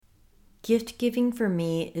Gift giving for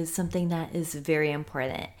me is something that is very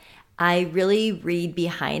important. I really read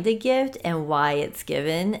behind a gift and why it's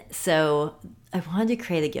given. So I wanted to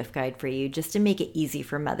create a gift guide for you just to make it easy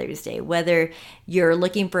for Mother's Day. Whether you're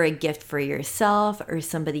looking for a gift for yourself or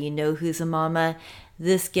somebody you know who's a mama,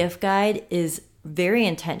 this gift guide is very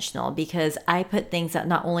intentional because I put things that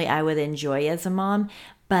not only I would enjoy as a mom,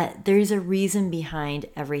 but there's a reason behind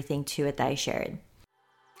everything to it that I shared.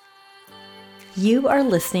 You are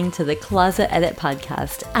listening to the Closet Edit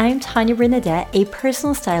Podcast. I'm Tanya Bernadette, a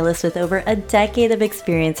personal stylist with over a decade of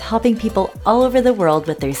experience helping people all over the world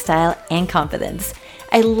with their style and confidence.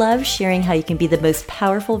 I love sharing how you can be the most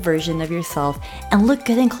powerful version of yourself and look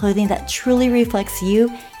good in clothing that truly reflects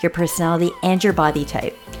you, your personality, and your body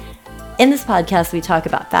type. In this podcast, we talk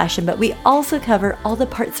about fashion, but we also cover all the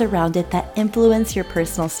parts around it that influence your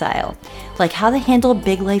personal style, like how to handle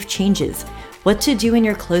big life changes, what to do when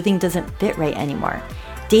your clothing doesn't fit right anymore,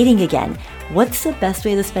 dating again, what's the best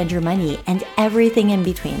way to spend your money, and everything in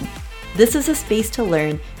between. This is a space to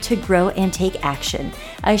learn, to grow, and take action.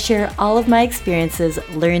 I share all of my experiences,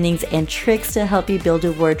 learnings, and tricks to help you build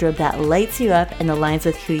a wardrobe that lights you up and aligns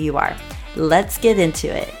with who you are. Let's get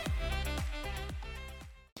into it.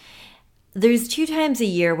 There's 2 times a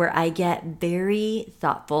year where I get very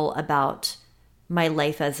thoughtful about my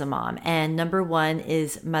life as a mom, and number 1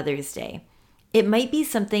 is Mother's Day. It might be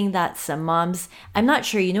something that some moms, I'm not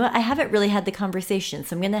sure, you know what, I haven't really had the conversation,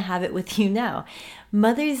 so I'm going to have it with you now.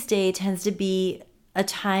 Mother's Day tends to be a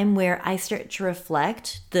time where I start to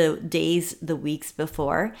reflect the days, the weeks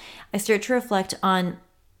before. I start to reflect on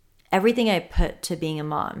everything I put to being a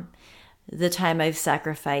mom. The time I've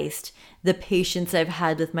sacrificed, the patience I've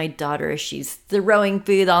had with my daughter as she's throwing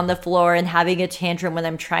food on the floor and having a tantrum when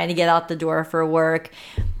I'm trying to get out the door for work,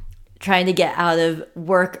 trying to get out of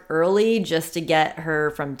work early just to get her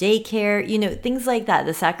from daycare, things like that.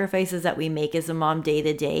 The sacrifices that we make as a mom day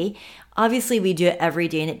to day. Obviously, we do it every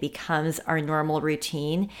day and it becomes our normal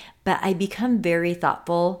routine, but I become very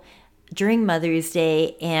thoughtful during Mother's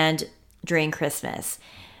Day and during Christmas.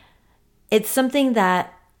 It's something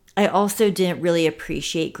that I also didn't really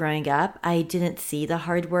appreciate growing up. I didn't see the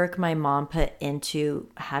hard work my mom put into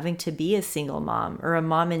having to be a single mom or a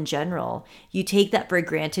mom in general. You take that for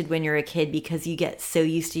granted when you're a kid because you get so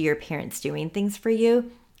used to your parents doing things for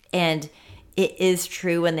you. And it is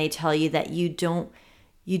true when they tell you that you don't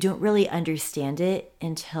really understand it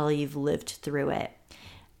until you've lived through it.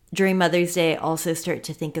 During Mother's Day, I also start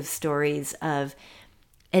to think of stories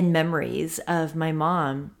and memories of my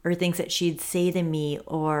mom or things that she'd say to me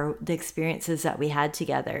or the experiences that we had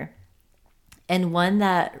together. And one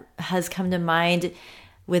that has come to mind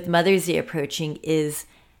with Mother's Day approaching is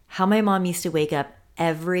how my mom used to wake up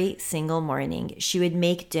every single morning. She would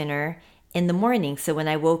make dinner in the morning. So when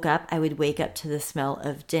I woke up, I would wake up to the smell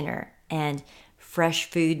of dinner and fresh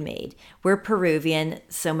food made. We're Peruvian,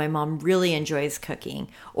 so my mom really enjoys cooking,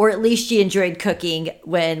 or at least she enjoyed cooking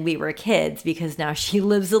when we were kids because now she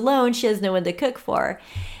lives alone. She has no one to cook for.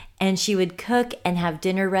 And she would cook and have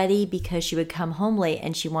dinner ready because she would come home late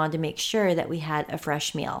and she wanted to make sure that we had a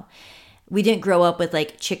fresh meal. We didn't grow up with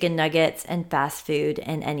like chicken nuggets and fast food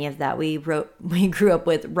and any of that. We grew up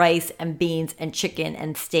with rice and beans and chicken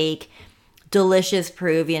and steak, delicious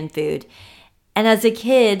Peruvian food. And as a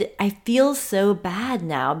kid, I feel so bad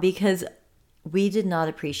now because we did not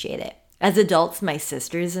appreciate it. As adults, my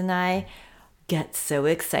sisters and I get so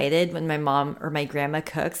excited when my mom or my grandma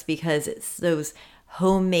cooks because it's those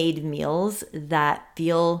homemade meals that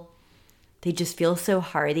they just feel so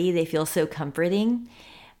hearty. They feel so comforting.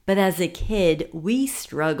 But as a kid, we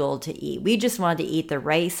struggled to eat. We just wanted to eat the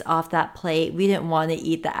rice off that plate. We didn't want to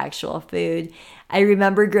eat the actual food. I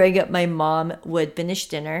remember growing up, my mom would finish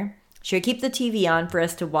dinner. She would keep the TV on for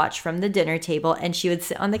us to watch from the dinner table, and she would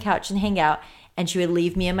sit on the couch and hang out, and she would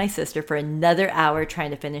leave me and my sister for another hour trying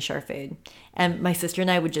to finish our food. And my sister and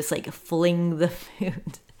I would just like fling the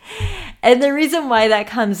food. And the reason why that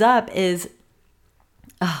comes up is,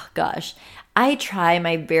 oh gosh, I try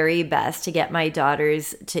my very best to get my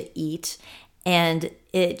daughters to eat, and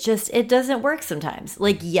it doesn't work sometimes.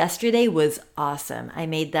 Like yesterday was awesome. I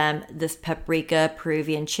made them this paprika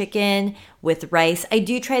Peruvian chicken with rice. I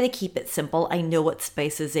do try to keep it simple. I know what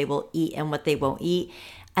spices they will eat and what they won't eat.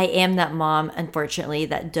 I am that mom, unfortunately,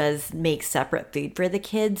 that does make separate food for the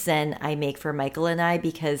kids than I make for Michael and I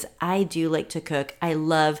because I do like to cook. I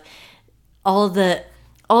love all the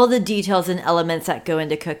details and elements that go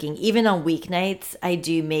into cooking. Even on weeknights, I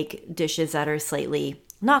do make dishes that are slightly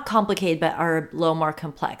not complicated, but are a little more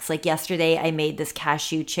complex. Like yesterday, I made this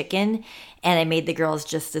cashew chicken and I made the girls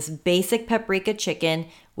just this basic paprika chicken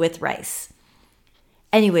with rice.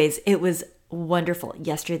 Anyways, it was wonderful.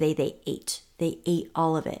 Yesterday they ate. They ate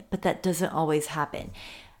all of it, but that doesn't always happen.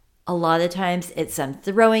 A lot of times it's them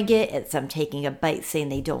throwing it, it's them taking a bite saying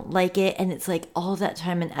they don't like it, and it's like all that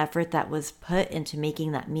time and effort that was put into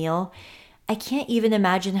making that meal. I can't even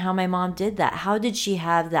imagine how my mom did that. How did she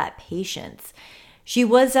have that patience? She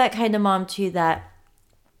was that kind of mom too, that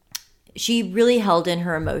she really held in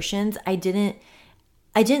her emotions. I didn't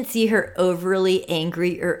see her overly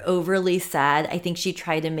angry or overly sad. I think she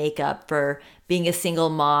tried to make up for being a single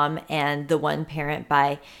mom and the one parent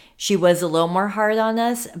by she was a little more hard on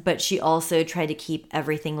us, but she also tried to keep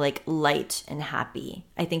everything like light and happy.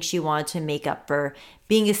 I think she wanted to make up for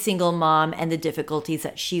being a single mom and the difficulties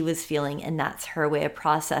that she was feeling, and that's her way of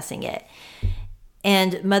processing it.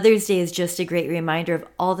 And Mother's Day is just a great reminder of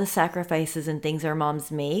all the sacrifices and things our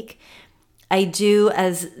moms make. I do,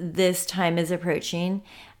 as this time is approaching,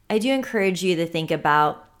 I do encourage you to think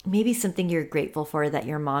about maybe something you're grateful for that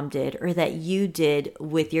your mom did or that you did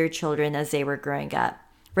with your children as they were growing up.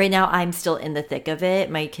 Right now, I'm still in the thick of it.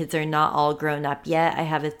 My kids are not all grown up yet. I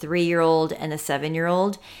have a 3-year-old and a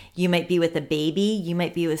 7-year-old. You might be with a baby. You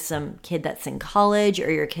might be with some kid that's in college, or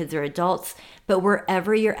your kids are adults. But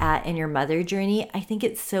wherever you're at in your mother journey, I think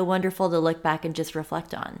it's so wonderful to look back and just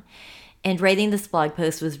reflect on. And writing this blog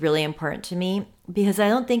post was really important to me because I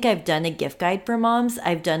don't think I've done a gift guide for moms.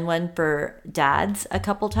 I've done one for dads a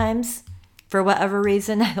couple times for whatever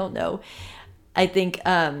reason. I don't know. I think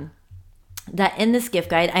that in this gift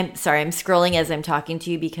guide, I'm scrolling as I'm talking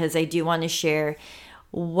to you because I do want to share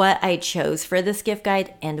what I chose for this gift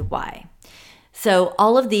guide and why. So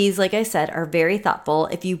all of these, like I said, are very thoughtful.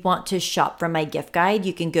 If you want to shop from my gift guide,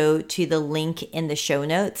 you can go to the link in the show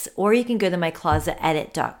notes, or you can go to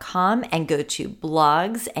myclosetedit.com and go to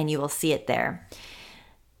blogs and you will see it there.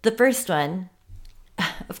 The first one,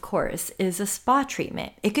 of course, is a spa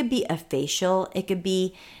treatment. It could be a facial, it could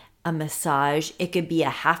be a massage, it could be a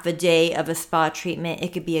half a day of a spa treatment,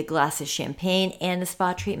 it could be a glass of champagne and a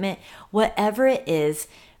spa treatment. Whatever it is,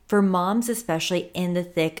 for moms, especially in the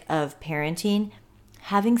thick of parenting,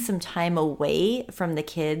 having some time away from the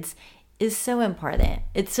kids is so important.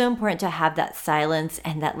 It's so important to have that silence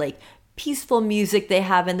and that like peaceful music they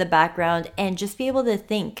have in the background and just be able to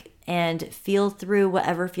think and feel through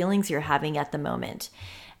whatever feelings you're having at the moment.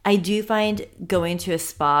 I do find going to a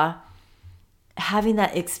spa, having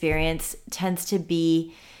that experience tends to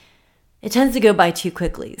go by too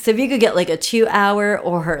quickly. So if you could get like a 2-hour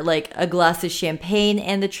or like a glass of champagne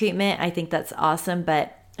and the treatment, I think that's awesome,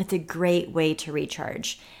 but it's a great way to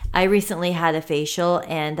recharge. I recently had a facial,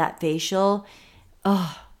 and that facial,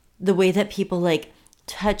 the way that people like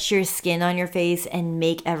touch your skin on your face and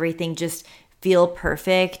make everything just feel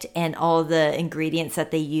perfect, and all the ingredients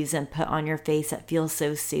that they use and put on your face that feel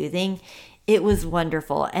so soothing. It was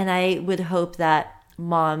wonderful. And I would hope that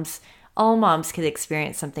all moms could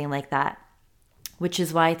experience something like that, which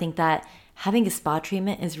is why I think that having a spa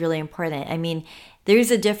treatment is really important. I mean,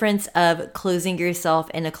 there's a difference of closing yourself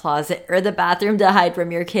in a closet or the bathroom to hide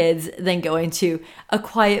from your kids than going to a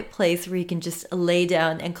quiet place where you can just lay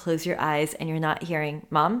down and close your eyes and you're not hearing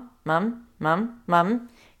mom, mom, mom, mom,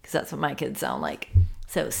 because that's what my kids sound like.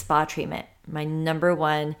 So spa treatment, my number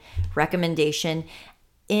one recommendation.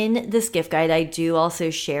 In this gift guide, I do also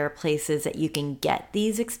share places that you can get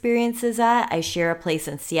these experiences at. I share a place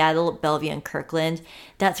in Seattle, Bellevue, and Kirkland.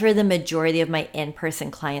 That's where the majority of my in-person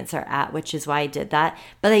clients are at, which is why I did that.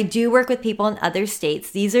 But I do work with people in other states.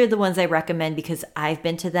 These are the ones I recommend because I've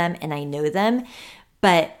been to them and I know them.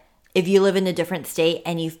 But if you live in a different state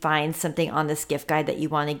and you find something on this gift guide that you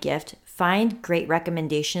want to gift, find great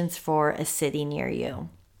recommendations for a city near you.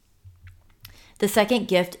 The second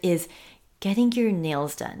gift is getting your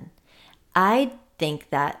nails done. I think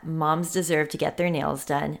that moms deserve to get their nails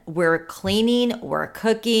done. We're cleaning, we're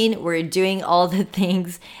cooking, we're doing all the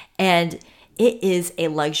things, and it is a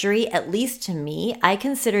luxury, at least to me. I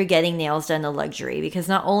consider getting nails done a luxury because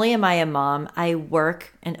not only am I a mom, I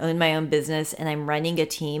work and own my own business and I'm running a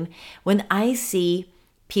team. When I see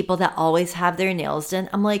people that always have their nails done,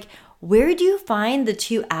 I'm like, where do you find the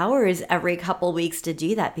 2 hours every couple weeks to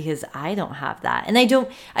do that? Because I don't have that. And I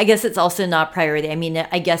guess it's also not priority. I mean,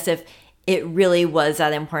 I guess if it really was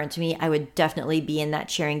that important to me, I would definitely be in that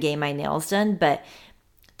chair and getting my nails done. But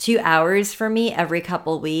 2 hours for me every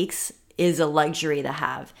couple weeks is a luxury to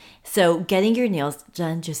have. So getting your nails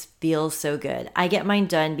done just feels so good. I get mine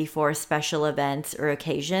done before special events or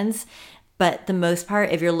occasions. But the most part,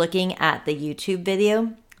 if you're looking at the YouTube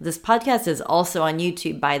video, this podcast is also on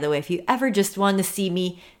YouTube, by the way. If you ever just want to see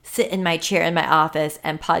me sit in my chair in my office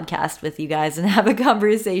and podcast with you guys and have a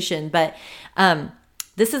conversation. But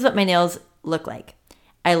this is what my nails look like.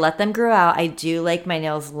 I let them grow out. I do like my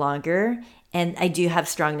nails longer. And I do have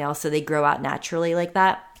strong nails, so they grow out naturally like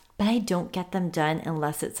that. But I don't get them done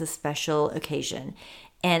unless it's a special occasion.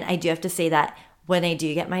 And I do have to say that when I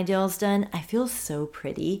do get my nails done, I feel so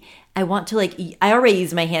pretty. I want to I already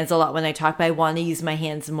use my hands a lot when I talk, but I want to use my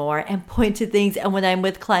hands more and point to things. And when I'm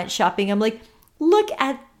with client shopping, I'm like, look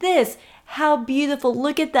at this. How beautiful.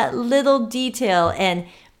 Look at that little detail. And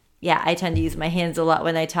yeah, I tend to use my hands a lot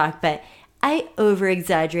when I talk, but I over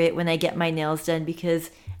exaggerate when I get my nails done because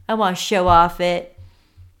I want to show off it.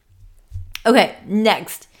 Okay,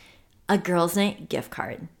 next, a girls' night gift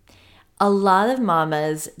card. A lot of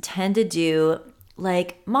mamas tend to do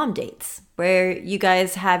like mom dates where you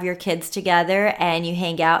guys have your kids together and you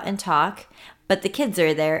hang out and talk, but the kids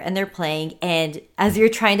are there and they're playing. And as you're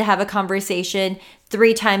trying to have a conversation,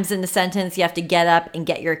 3 times in the sentence, you have to get up and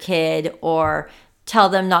get your kid or tell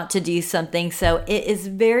them not to do something. So it is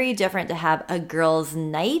very different to have a girls'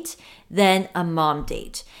 night than a mom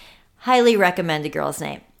date. Highly recommend a girls'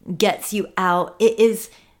 night. Gets you out. It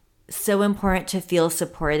is so important to feel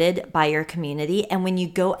supported by your community. And when you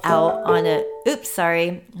go out on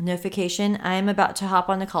notification. I'm about to hop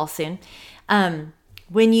on a call soon.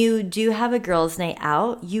 When you do have a girls' night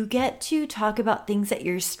out, you get to talk about things that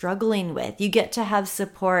you're struggling with. You get to have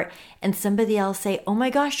support and somebody else say, oh my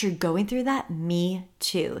gosh, you're going through that? Me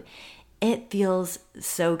too. It feels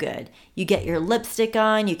so good. You get your lipstick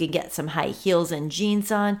on, you can get some high heels and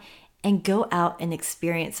jeans on, and go out and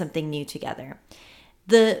experience something new together.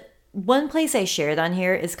 The one place I shared on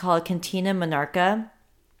here is called Cantina Monarca.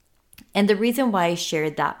 And the reason why I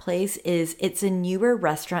shared that place is it's a newer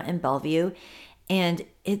restaurant in Bellevue. And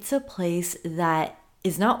it's a place that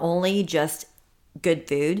is not only just good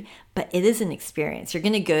food, but it is an experience. You're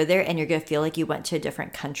going to go there and you're going to feel like you went to a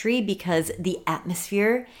different country because the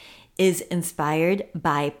atmosphere is inspired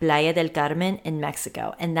by Playa del Carmen in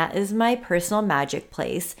Mexico. And that is my personal magic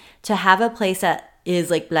place. To have a place that is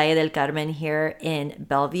like Playa del Carmen here in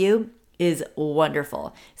Bellevue is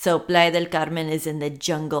wonderful. So Playa del Carmen is in the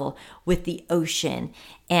jungle with the ocean,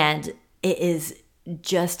 and it is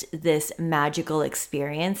just this magical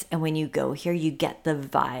experience. And when you go here, you get the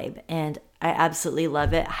vibe, and I absolutely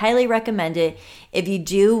love it. Highly recommend it. If you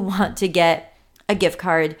do want to get a gift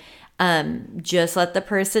card, just let the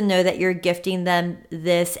person know that you're gifting them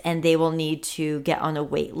this, and they will need to get on a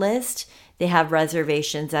wait list. They have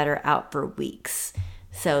reservations that are out for weeks.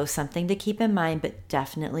 So something to keep in mind, but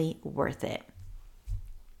definitely worth it.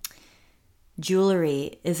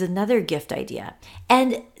 Jewelry is another gift idea.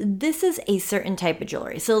 And this is a certain type of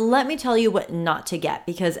jewelry. So let me tell you what not to get,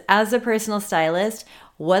 because as a personal stylist,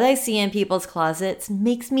 what I see in people's closets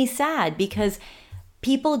makes me sad because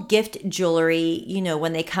people gift jewelry,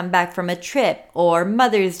 when they come back from a trip or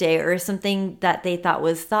Mother's Day or something that they thought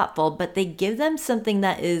was thoughtful, but they give them something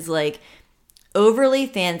that is like overly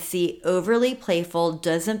fancy, overly playful,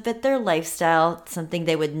 doesn't fit their lifestyle, something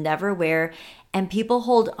they would never wear. And people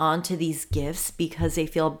hold on to these gifts because they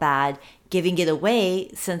feel bad giving it away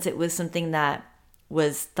since it was something that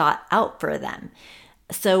was thought out for them.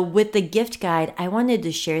 So with the gift guide, I wanted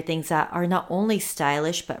to share things that are not only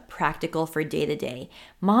stylish, but practical for day to day.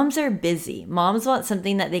 Moms are busy. Moms want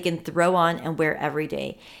something that they can throw on and wear every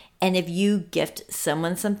day. And if you gift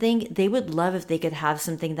someone something, they would love if they could have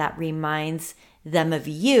something that reminds them of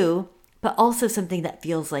you, but also something that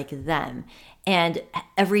feels like them. And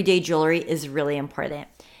everyday jewelry is really important.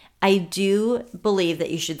 I do believe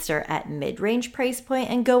that you should start at mid-range price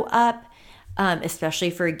point and go up,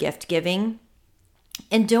 especially for gift giving.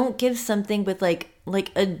 And don't give something with like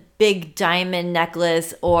a big diamond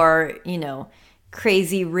necklace or,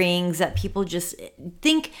 crazy rings that people just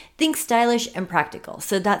think stylish and practical.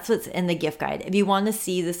 So that's what's in the gift guide. If you want to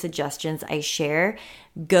see the suggestions I share,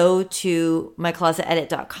 go to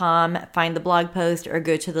myclosetedit.com, find the blog post, or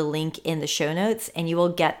go to the link in the show notes, and you will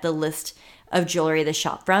get the list of jewelry to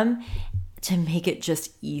shop from to make it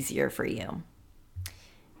just easier for you.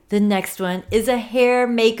 The next one is a hair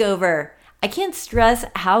makeover. I can't stress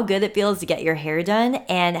how good it feels to get your hair done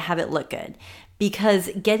and have it look good. Because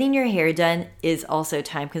getting your hair done is also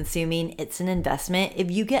time consuming. It's an investment. If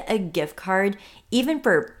you get a gift card, even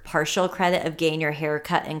for partial credit of getting your hair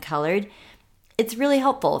cut and colored, it's really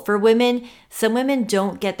helpful. For women, some women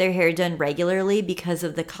don't get their hair done regularly because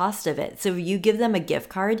of the cost of it. So if you give them a gift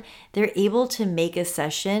card, they're able to make a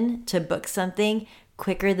session to book something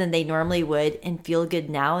quicker than they normally would and feel good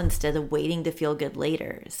now instead of waiting to feel good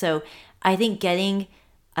later. So I think getting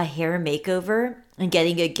a hair makeover and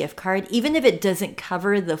getting a gift card, even if it doesn't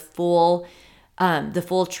cover the full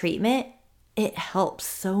treatment, it helps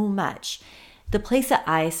so much. The place that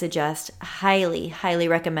I suggest, highly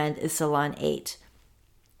recommend is Salon 8.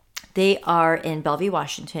 They are in Bellevue,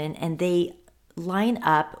 Washington, and they line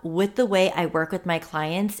up with the way I work with my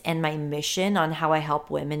clients and my mission on how I help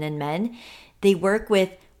women and men. They work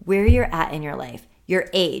with where you're at in your life, your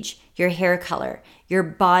age, your hair color, your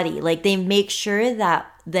body. Like they make sure that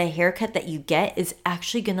the haircut that you get is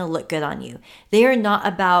actually going to look good on you. They are not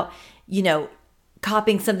about,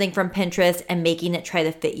 copying something from Pinterest and making it try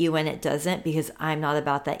to fit you when it doesn't, because I'm not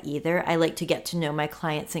about that either. I like to get to know my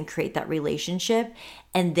clients and create that relationship,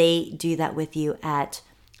 and they do that with you at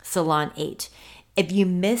Salon 8. If you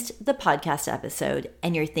missed the podcast episode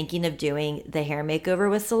and you're thinking of doing the hair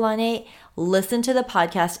makeover with Salon 8, listen to the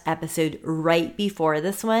podcast episode right before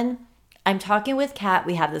this one. I'm talking with Kat.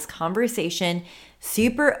 We have this conversation,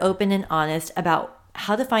 super open and honest, about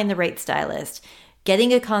how to find the right stylist,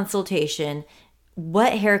 getting a consultation,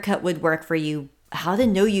 what haircut would work for you, how to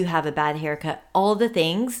know you have a bad haircut, all the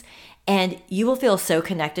things. And you will feel so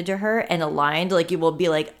connected to her and aligned. Like you will be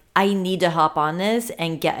like, I need to hop on this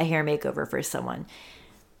and get a hair makeover for someone.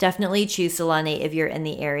 Definitely choose Salon 8 if you're in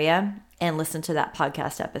the area and listen to that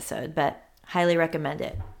podcast episode, but highly recommend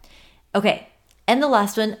it. Okay. And the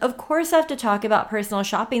last one, of course, I have to talk about personal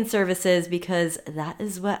shopping services because that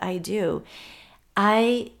is what I do.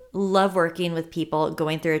 I love working with people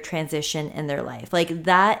going through a transition in their life. Like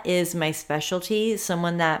that is my specialty.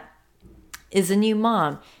 Someone that is a new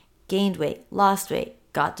mom, gained weight, lost weight,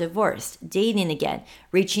 got divorced, dating again,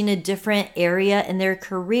 reaching a different area in their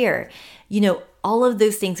career. All of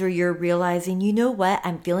those things where you're realizing, you know what,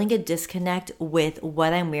 I'm feeling a disconnect with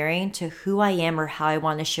what I'm wearing to who I am or how I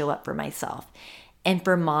want to show up for myself. And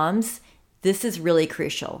for moms, this is really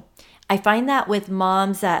crucial. I find that with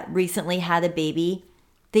moms that recently had a baby,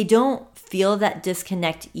 they don't feel that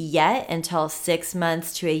disconnect yet until 6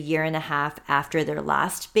 months to a year and a half after their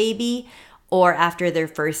last baby or after their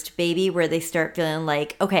first baby, where they start feeling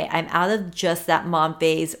like, okay, I'm out of just that mom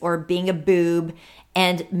phase or being a boob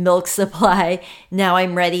and milk supply. Now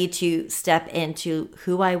I'm ready to step into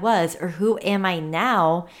who I was, or who am I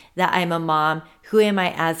now that I'm a mom? Who am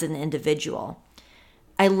I as an individual?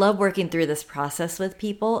 I love working through this process with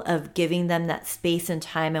people, of giving them that space and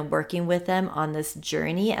time and working with them on this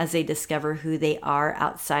journey as they discover who they are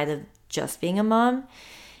outside of just being a mom.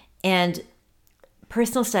 And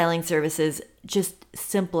personal styling services just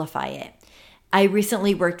simplify it. I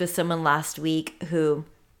recently worked with someone last week who,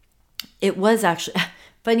 it was actually,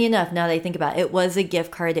 funny enough, now that I think about it, it was a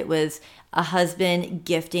gift card. It was a husband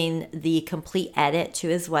gifting the complete edit to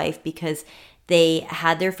his wife because they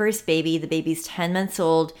had their first baby. The baby's 10 months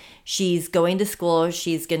old. She's going to school.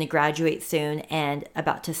 She's going to graduate soon and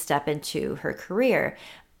about to step into her career.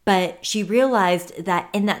 But she realized that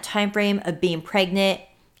in that time frame of being pregnant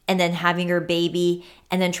and then having her baby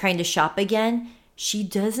and then trying to shop again, she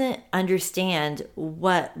doesn't understand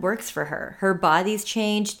what works for her. Her body's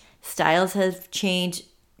changed. Styles have changed.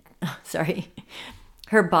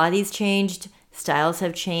 Her body's changed. Styles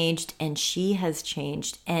have changed, and she has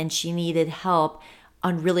changed, and she needed help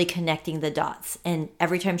on really connecting the dots. And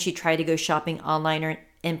every time she tried to go shopping online or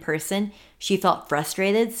in person, she felt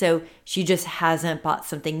frustrated. So she just hasn't bought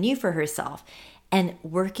something new for herself. And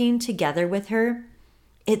working together with her,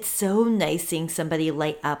 it's so nice seeing somebody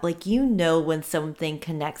light up. Like, when something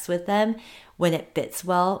connects with them, when it fits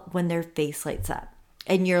well, when their face lights up.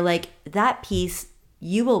 And you're like, that piece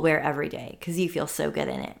you will wear every day because you feel so good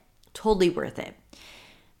in it. Totally worth it.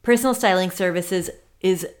 Personal styling services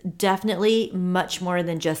is definitely much more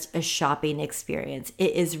than just a shopping experience.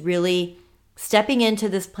 It is really stepping into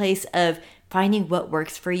this place of finding what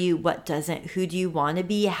works for you, what doesn't, who do you want to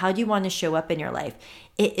be, how do you want to show up in your life.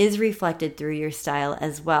 It is reflected through your style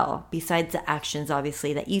as well. Besides the actions,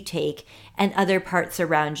 obviously, that you take and other parts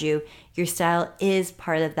around you, your style is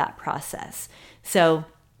part of that process. So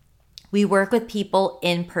we work with people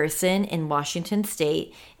in person in Washington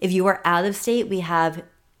State. If you are out of state, we have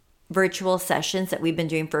virtual sessions that we've been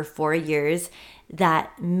doing for 4 years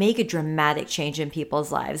that make a dramatic change in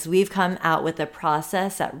people's lives. We've come out with a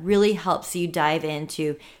process that really helps you dive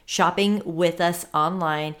into shopping with us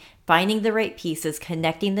online, finding the right pieces,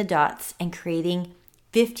 connecting the dots, and creating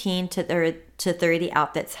 15 to 30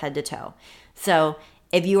 outfits head to toe. So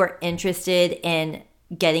if you are interested in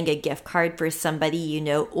getting a gift card for somebody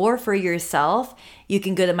or for yourself, you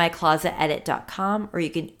can go to myclosetedit.com, or you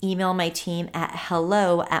can email my team at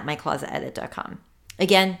hello@myclosetedit.com.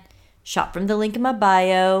 Again, shop from the link in my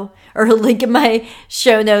bio or link in my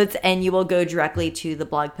show notes, and you will go directly to the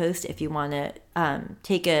blog post if you want to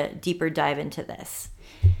take a deeper dive into this.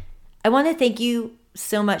 I want to thank you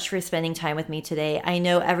so much for spending time with me today. I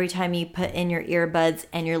know every time you put in your earbuds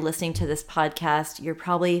and you're listening to this podcast, you're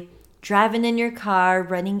probably driving in your car,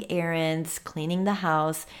 running errands, cleaning the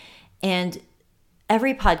house. And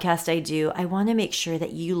every podcast I do, I want to make sure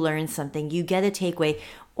that you learn something, you get a takeaway,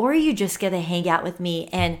 or you just get to hang out with me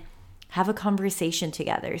and have a conversation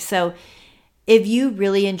together. So if you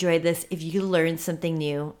really enjoyed this, if you learned something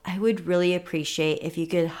new, I would really appreciate if you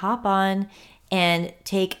could hop on and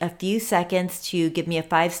take a few seconds to give me a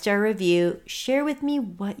 5-star review. Share with me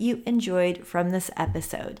what you enjoyed from this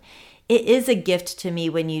episode. It is a gift to me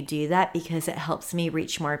when you do that because it helps me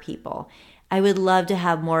reach more people. I would love to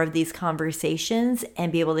have more of these conversations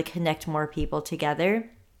and be able to connect more people together.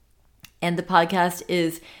 And the podcast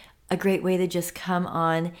is a great way to just come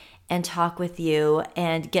on and talk with you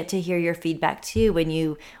and get to hear your feedback too when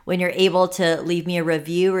you're able to leave me a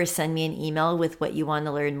review or send me an email with what you want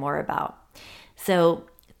to learn more about. So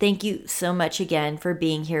thank you so much again for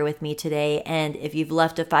being here with me today. And if you've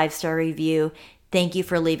left a 5-star review, thank you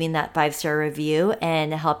for leaving that 5-star review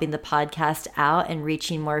and helping the podcast out and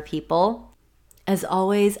reaching more people. As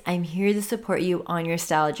always, I'm here to support you on your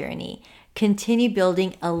style journey. Continue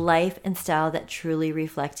building a life and style that truly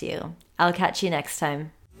reflect you. I'll catch you next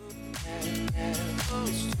time.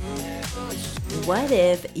 What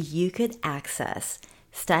if you could access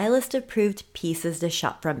stylist-approved pieces to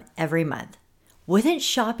shop from every month? Wouldn't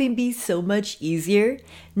shopping be so much easier?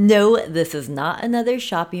 No, this is not another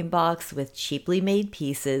shopping box with cheaply made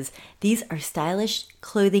pieces. These are stylish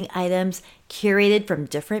clothing items curated from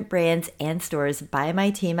different brands and stores by my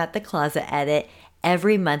team at The Closet Edit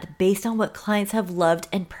every month based on what clients have loved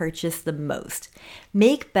and purchased the most.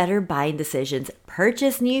 Make better buying decisions,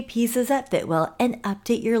 purchase new pieces that fit well, and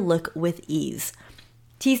update your look with ease.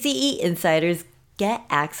 TCE Insiders get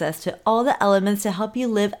access to all the elements to help you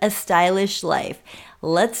live a stylish life.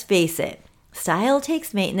 Let's face it, style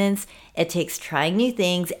takes maintenance, it takes trying new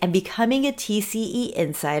things, and becoming a TCE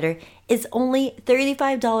Insider is only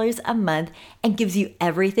 $35 a month and gives you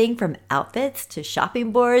everything from outfits to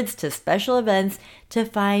shopping boards to special events to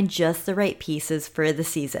find just the right pieces for the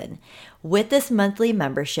season. With this monthly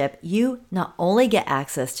membership, you not only get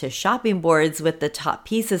access to shopping boards with the top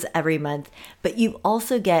pieces every month, but you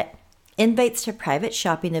also get invites to private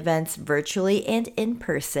shopping events virtually and in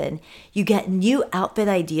person. You get new outfit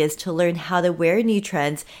ideas to learn how to wear new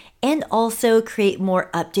trends and also create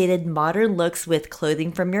more updated modern looks with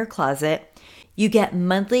clothing from your closet. You get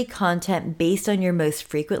monthly content based on your most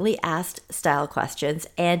frequently asked style questions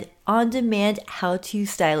and on-demand how-to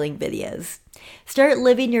styling videos. Start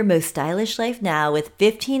living your most stylish life now with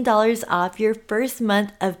 $15 off your first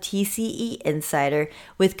month of TCE Insider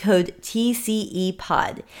with code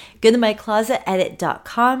TCEPOD. Go to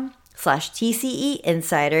myclosetedit.com/TCE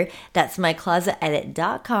Insider. That's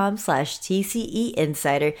myclosetedit.com/TCE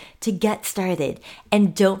Insider to get started.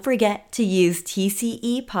 And don't forget to use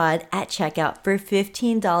TCE Pod at checkout for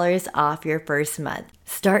 $15 off your first month.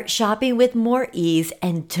 Start shopping with more ease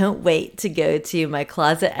and don't wait to go to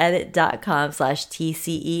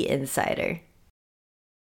myclosetedit.com/TCE Insider.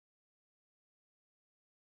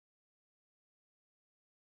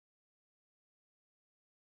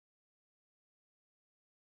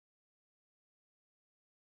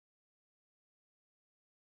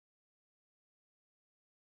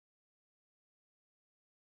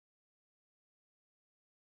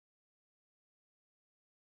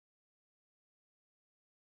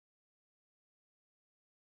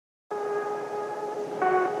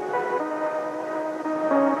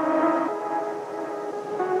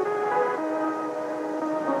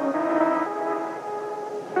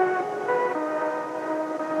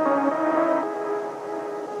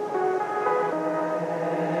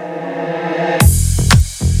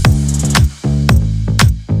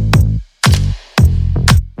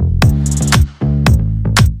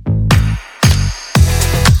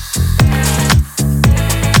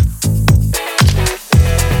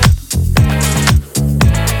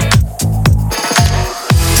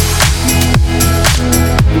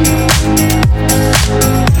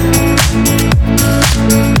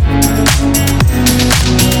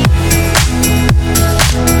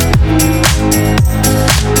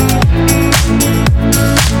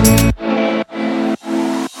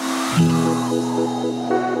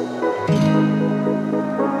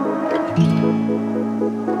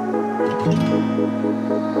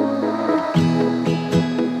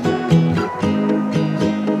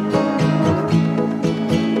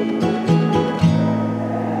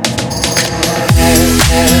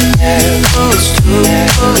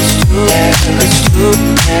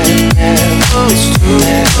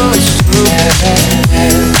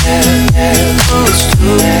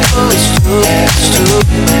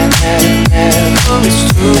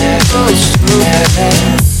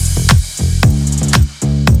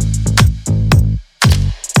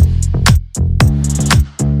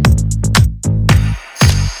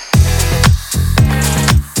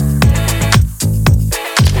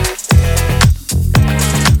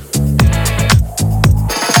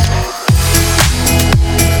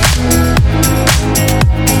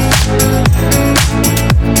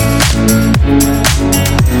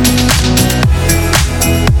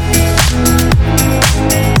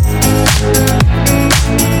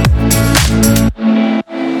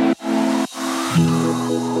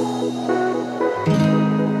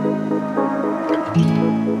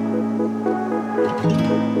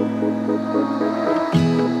 It's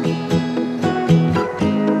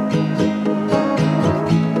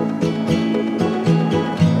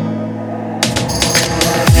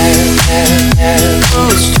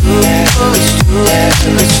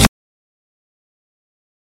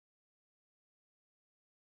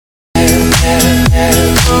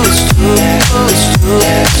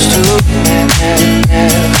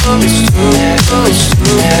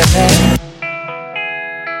too